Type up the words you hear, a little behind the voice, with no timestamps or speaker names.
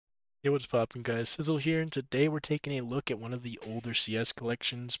Hey, what's poppin', guys? Szyl here, and today we're taking a look at one of the older CS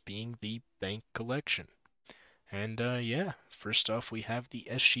collections, being the Bank Collection. And yeah, first off, we have the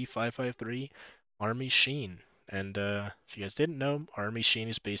SG553 Army Sheen. And if you guys didn't know, Army Sheen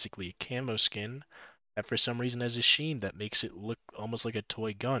is basically a camo skin that for some reason has a sheen that makes it look almost like a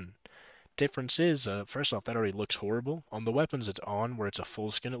toy gun. Difference is, first off, that already looks horrible. On the weapons it's on, where it's a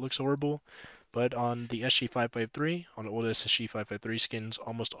full skin, it looks horrible. But on the SG553, on the oldest SG553 skins,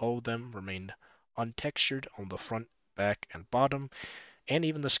 almost all of them remain untextured on the front, back, and bottom, and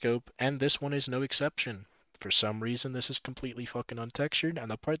even the scope, and this one is no exception. For some reason, this is completely fucking untextured,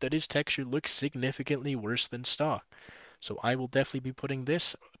 and the part that is textured looks significantly worse than stock. So I will definitely be putting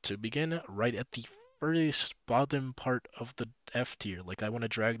this, to begin, right at the furthest bottom part of the F tier. Like, I want to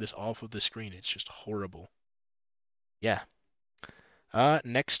drag this off of the screen. It's just horrible. Yeah.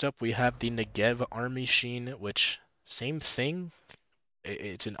 Next up, we have the Negev Army Sheen, which, same thing.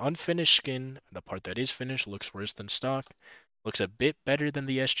 It's an unfinished skin. The part that is finished looks worse than stock. Looks a bit better than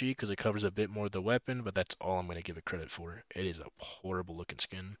the SG because it covers a bit more of the weapon, but that's all I'm going to give it credit for. It is a horrible looking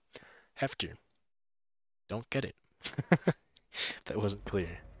skin. F tier. Don't get it. That wasn't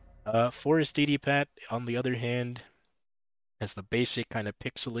clear. Forest DD-Pat, on the other hand, has the basic kind of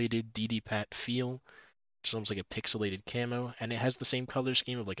pixelated DD-Pat feel. It's almost like a pixelated camo, and it has the same color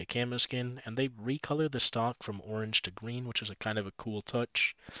scheme of like a camo skin, and they recolor the stock from orange to green, which is a kind of a cool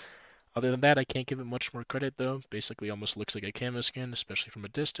touch. Other than that, I can't give it much more credit though. Basically almost looks like a camo skin, especially from a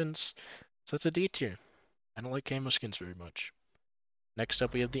distance. So that's a D tier. I don't like camo skins very much. Next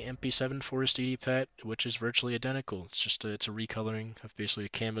up, we have the MP7 Forest DD-Pat, which is virtually identical. It's a recoloring of basically a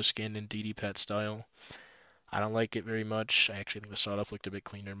camo skin in DD-Pat style. I don't like it very much. I actually think the sawed-off looked a bit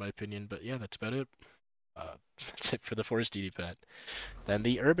cleaner in my opinion, but yeah, that's about it. That's it for the Forest DD-Pat. Then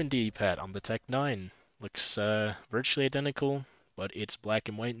the Urban DD-Pat on the Tech 9 looks virtually identical, but it's black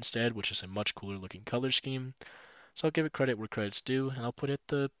and white instead, which is a much cooler looking color scheme. So I'll give it credit where credit's due, and I'll put it at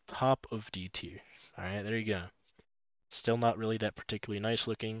the top of D tier. Alright, there you go. Still not really that particularly nice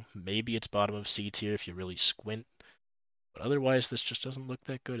looking. Maybe it's bottom of C tier if you really squint. But otherwise, this just doesn't look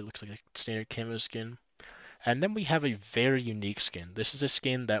that good. It looks like a standard camo skin. And then we have a very unique skin. This is a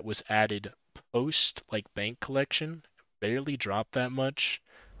skin that was added post like Bank Collection. Barely dropped that much.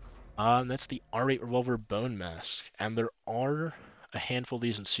 That's the R8 Revolver Bone Mask. And there are a handful of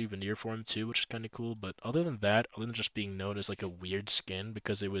these in souvenir form too, which is kind of cool. But other than that, other than just being known as like a weird skin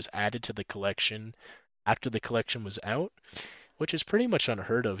because it was added to the collection after the collection was out, which is pretty much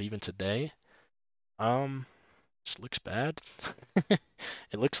unheard of even today. Um, just looks bad.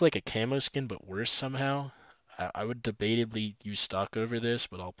 It looks like a camo skin, but worse somehow. I would debatably use stock over this,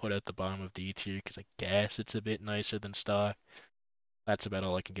 but I'll put it at the bottom of D tier because I guess it's a bit nicer than stock. That's about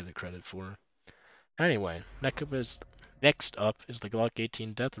all I can give it credit for. Anyway, next up is the Glock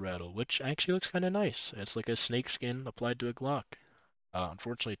 18 Death Rattle, which actually looks kind of nice. It's like a snake skin applied to a Glock.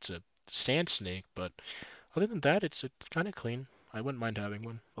 Unfortunately, it's a sand snake, but other than that, it's kind of clean. I wouldn't mind having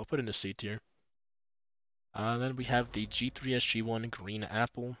one. I'll put it in a C tier. Then we have the G3SG1 Green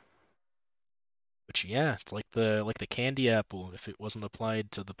Apple, which yeah, it's like the candy apple if it wasn't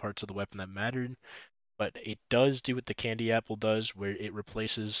applied to the parts of the weapon that mattered. But it does do what the candy apple does, where it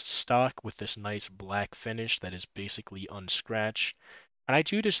replaces stock with this nice black finish that is basically unscratched. And I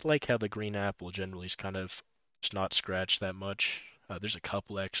do just like how the green apple generally is kind of just not scratched that much. There's a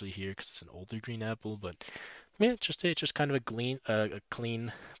couple actually here because it's an older green apple, but yeah, it's just kind of a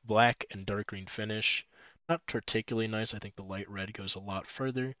clean black and dark green finish. Not particularly nice. I think the light red goes a lot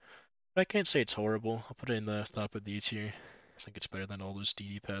further, but I can't say it's horrible. I'll put it in the top of these here. I think it's better than all those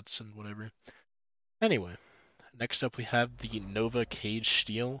DD pads and whatever. Anyway, next up we have the Nova Cage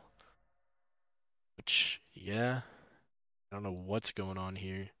Steel, which, yeah, I don't know what's going on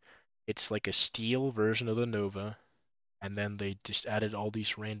here. It's like a steel version of the Nova, and then they just added all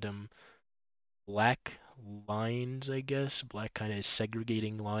these random black lines, I guess, black kind of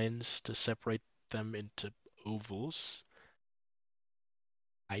segregating lines to separate them into ovals.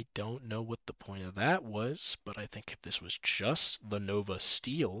 I don't know what the point of that was, but I think if this was just the Nova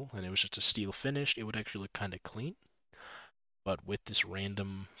Steel and it was just a steel finish, it would actually look kind of clean. But with this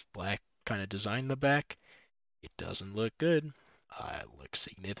random black kind of design in the back, it doesn't look good. It looks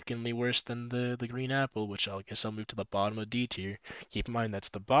significantly worse than the green apple, which I guess I'll move to the bottom of D tier. Keep in mind that's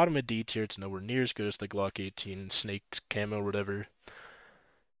the bottom of D tier. It's nowhere near as good as the Glock 18 Snake Camo or whatever.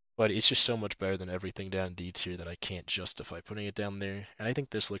 But it's just so much better than everything down D tier that I can't justify putting it down there. And I think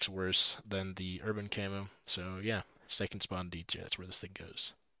this looks worse than the Urban Camo. So yeah, second spot in D tier. That's where this thing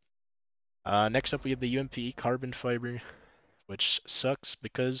goes. Next up we have the UMP Carbon Fiber, which sucks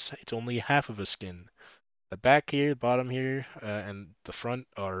because it's only half of a skin. The back here, the bottom here, and the front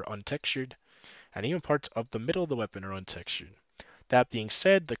are untextured, and even parts of the middle of the weapon are untextured. That being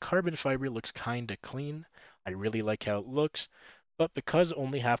said, the carbon fiber looks kinda clean. I really like how it looks, but because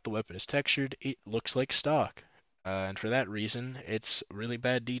only half the weapon is textured, it looks like stock. And for that reason, it's really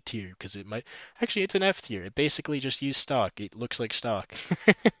bad D tier because it might actually it's an F tier. It basically just used stock. It looks like stock.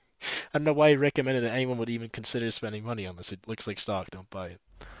 I don't know why I recommended that anyone would even consider spending money on this. It looks like stock. Don't buy it.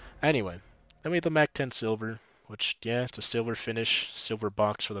 Anyway, then we have the Mac 10 Silver, which yeah, it's a silver finish, silver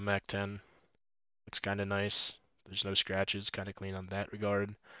box for the Mac 10. Looks kind of nice. There's no scratches, kind of clean on that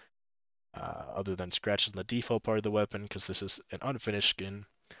regard. Other than scratches in the default part of the weapon, because this is an unfinished skin.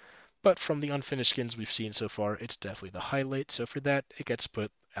 But from the unfinished skins we've seen so far, it's definitely the highlight, so for that, it gets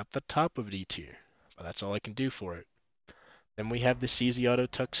put at the top of D tier. But that's all I can do for it. Then we have the CZ Auto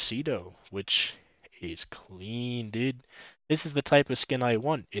Tuxedo, which is clean, dude. This is the type of skin I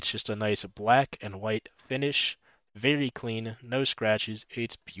want. It's just a nice black and white finish. Very clean, no scratches.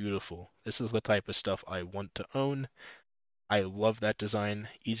 It's beautiful. This is the type of stuff I want to own. I love that design.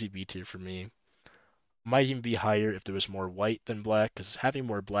 Easy B tier for me. Might even be higher if there was more white than black, because having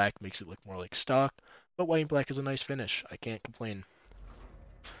more black makes it look more like stock. But white and black is a nice finish. I can't complain.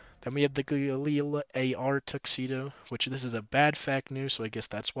 Then we have the Galil AR Tuxedo, which this is a bad fact news, so I guess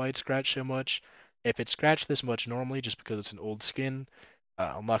that's why it scratched so much. If it scratched this much normally, just because it's an old skin,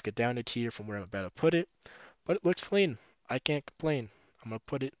 I'll knock it down a tier from where I'm about to put it. But it looks clean. I can't complain. I'm going to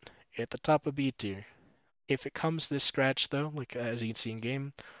put it at the top of B tier. If it comes this scratch, though, like as you can see in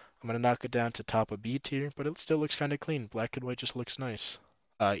game, I'm going to knock it down to top of B tier, but it still looks kind of clean. Black and white just looks nice.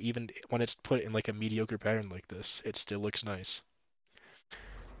 Even when it's put in like a mediocre pattern like this, it still looks nice.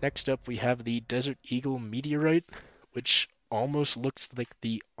 Next up, we have the Desert Eagle Meteorite, which almost looks like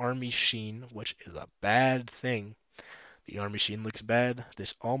the Army Sheen, which is a bad thing. The Army Sheen looks bad.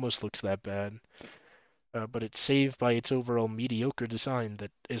 This almost looks that bad. But it's saved by its overall mediocre design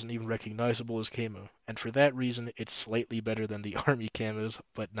that isn't even recognizable as camo. And for that reason, it's slightly better than the Army camos,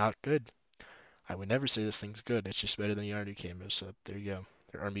 but not good. I would never say this thing's good. It's just better than the Army camos, so there you go.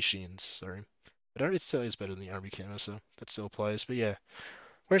 Or Army Sheens, sorry. But it still is better than the Army camo, so that still applies. But yeah,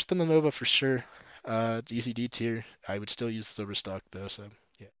 worse than the Nova for sure. Easy D tier. I would still use the silver stock though, so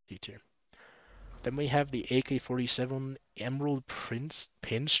yeah, D tier. Then we have the AK-47 Emerald Prince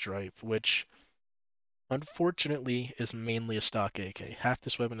Pinstripe, which unfortunately is mainly a stock AK. Half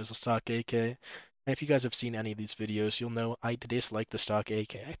this weapon is a stock AK. And if you guys have seen any of these videos, you'll know I dislike the stock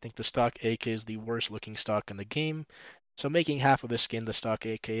AK. I think the stock AK is the worst looking stock in the game. So making half of the skin the stock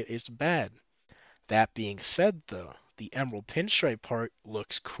AK is bad. That being said, though, the emerald pinstripe part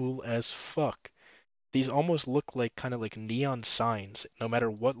looks cool as fuck. These almost look like kind of like neon signs, no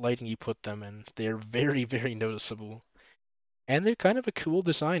matter what lighting you put them in. They're very, very noticeable. And they're kind of a cool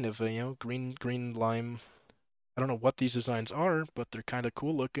design of a, green lime. I don't know what these designs are, but they're kind of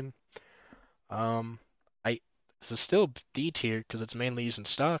cool looking. Um, I This is still D tier because it's mainly used in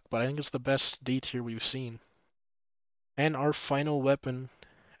stock, but I think it's the best D tier we've seen. And our final weapon,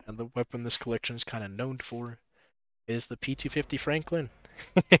 and the weapon this collection is kind of known for, is the P250 Franklin.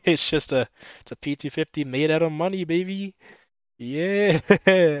 It's a P250 made out of money, baby. Yeah.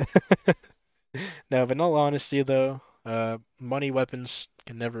 No, but in all honesty, though, money weapons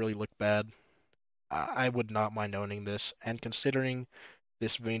can never really look bad. I would not mind owning this, and considering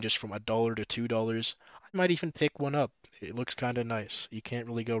this ranges from $1 to $2, I might even pick one up. It looks kind of nice. You can't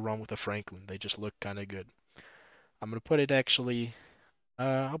really go wrong with a Franklin. They just look kind of good. I'm gonna put it actually.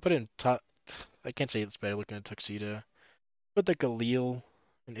 I'll put it in top. I can't say it's better looking than Tuxedo. Put the Galil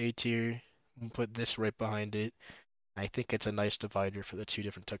in A tier. And put this right behind it. I think it's a nice divider for the two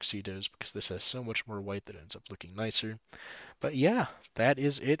different tuxedos because this has so much more white that it ends up looking nicer. But yeah, that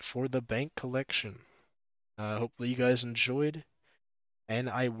is it for the bank collection. Hopefully you guys enjoyed, and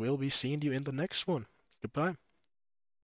I will be seeing you in the next one. Goodbye.